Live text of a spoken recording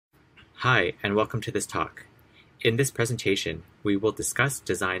Hi, and welcome to this talk. In this presentation, we will discuss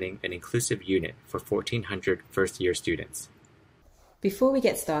designing an inclusive unit for 1,400 first-year students. Before we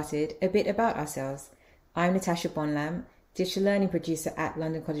get started, a bit about ourselves. I'm Natasha Bonnelame, digital learning producer at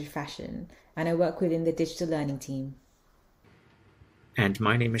London College of Fashion, and I work within the digital learning team. And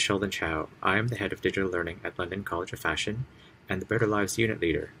my name is Sheldon Chow. I am the head of digital learning at London College of Fashion and the Better Lives unit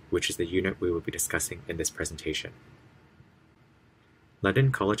leader, which is the unit we will be discussing in this presentation.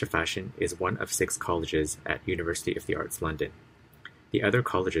 London College of Fashion is one of 6 colleges at University of the Arts London. The other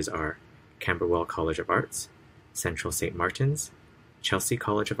colleges are Camberwell College of Arts, Central St. Martin's, Chelsea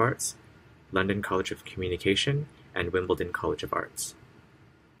College of Arts, London College of Communication, and Wimbledon College of Arts.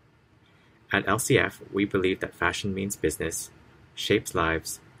 At LCF, we believe that fashion means business, shapes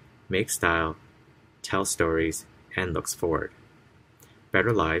lives, makes style, tells stories, and looks forward.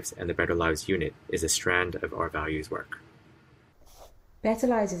 Better Lives and the Better Lives unit is a strand of our values work. Better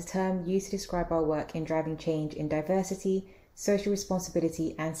Lives is a term used to describe our work in driving change in diversity, social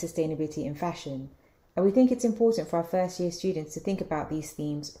responsibility, and sustainability in fashion. And we think it's important for our first-year students to think about these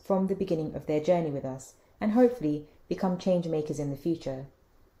themes from the beginning of their journey with us, and hopefully become change makers in the future.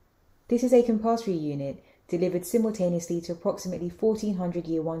 This is a compulsory unit delivered simultaneously to approximately 1,400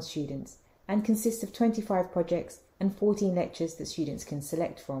 Year 1 students, and consists of 25 projects and 14 lectures that students can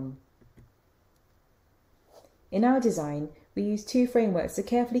select from. In our design, we use 2 frameworks to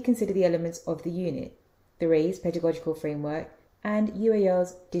carefully consider the elements of the unit, the RASE pedagogical framework and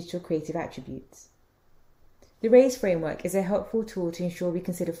UAL's digital creative attributes. The RASE framework is a helpful tool to ensure we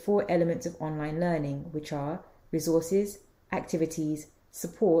consider 4 elements of online learning, which are resources, activities,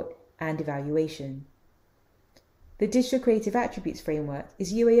 support, and evaluation. The digital creative attributes framework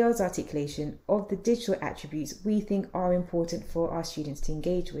is UAL's articulation of the digital attributes we think are important for our students to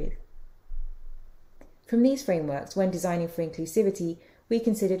engage with. From these frameworks, when designing for inclusivity, we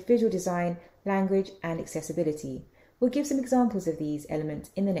considered visual design, language, and accessibility. We'll give some examples of these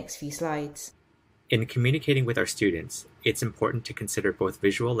elements in the next few slides. In communicating with our students, it's important to consider both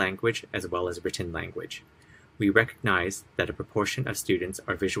visual language as well as written language. We recognize that a proportion of students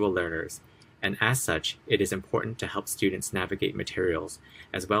are visual learners, and as such, it is important to help students navigate materials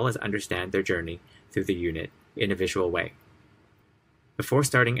as well as understand their journey through the unit in a visual way. Before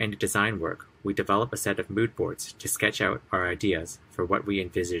starting any design work, we develop a set of mood boards to sketch out our ideas for what we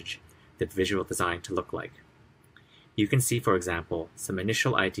envisage the visual design to look like. You can see, for example, some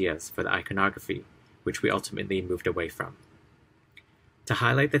initial ideas for the iconography, which we ultimately moved away from. To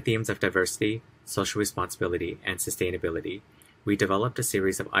highlight the themes of diversity, social responsibility, and sustainability, we developed a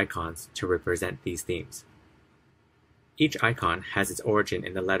series of icons to represent these themes. Each icon has its origin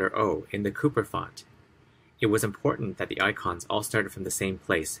in the letter O in the Cooper font. It was important that the icons all started from the same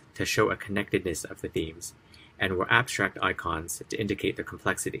place to show a connectedness of the themes, and were abstract icons to indicate their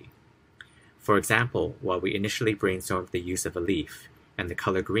complexity. For example, while we initially brainstormed the use of a leaf and the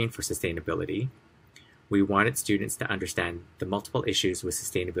color green for sustainability, we wanted students to understand the multiple issues with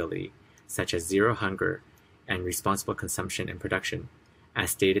sustainability, such as zero hunger and responsible consumption and production, as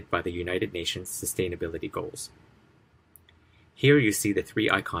stated by the United Nations Sustainability Goals. Here you see the 3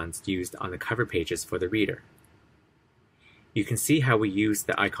 icons used on the cover pages for the reader. You can see how we use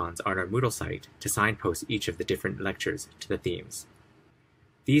the icons on our Moodle site to signpost each of the different lectures to the themes.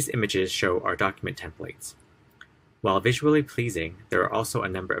 These images show our document templates. While visually pleasing, there are also a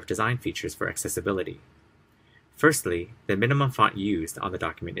number of design features for accessibility. Firstly, the minimum font used on the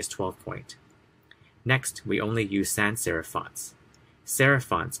document is 12 point. Next, we only use sans serif fonts. Serif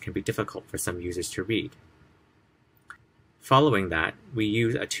fonts can be difficult for some users to read. Following that, we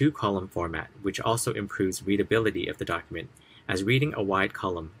use a 2-column format, which also improves readability of the document, as reading a wide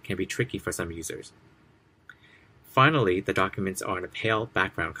column can be tricky for some users. Finally, the documents are in a pale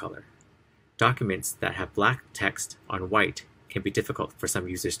background color. Documents that have black text on white can be difficult for some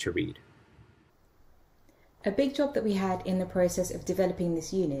users to read. A big job that we had in the process of developing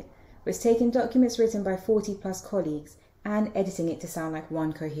this unit was taking documents written by 40+ colleagues and editing it to sound like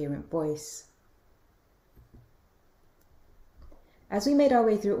one coherent voice. As we made our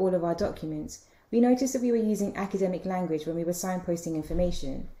way through all of our documents, we noticed that we were using academic language when we were signposting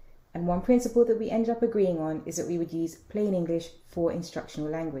information, and one principle that we ended up agreeing on is that we would use plain English for instructional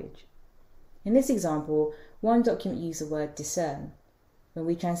language. In this example, one document used the word discern. When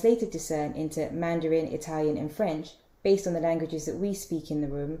we translated discern into Mandarin, Italian, and French, based on the languages that we speak in the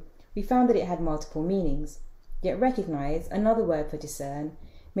room, we found that it had multiple meanings, yet recognized another word for discern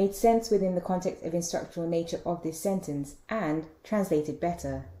made sense within the context of instructional nature of this sentence and translated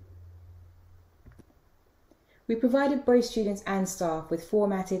better. We provided both students and staff with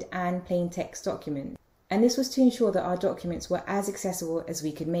formatted and plain text documents, and this was to ensure that our documents were as accessible as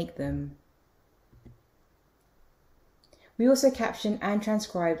we could make them. We also captioned and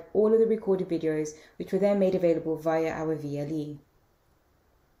transcribed all of the recorded videos, which were then made available via our VLE.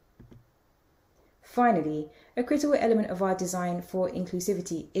 Finally, a critical element of our design for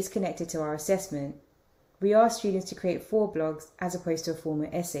inclusivity is connected to our assessment. We asked students to create 4 blogs as opposed to a formal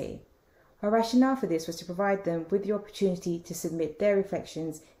essay. Our rationale for this was to provide them with the opportunity to submit their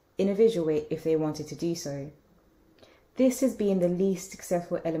reflections in a visual way if they wanted to do so. This has been the least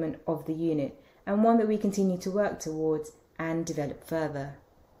successful element of the unit, and one that we continue to work towards and develop further.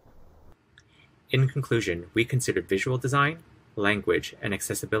 In conclusion, we considered visual design, language, and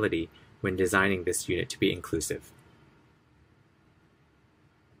accessibility when designing this unit to be inclusive.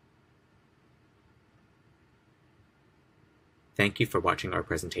 Thank you for watching our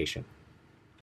presentation.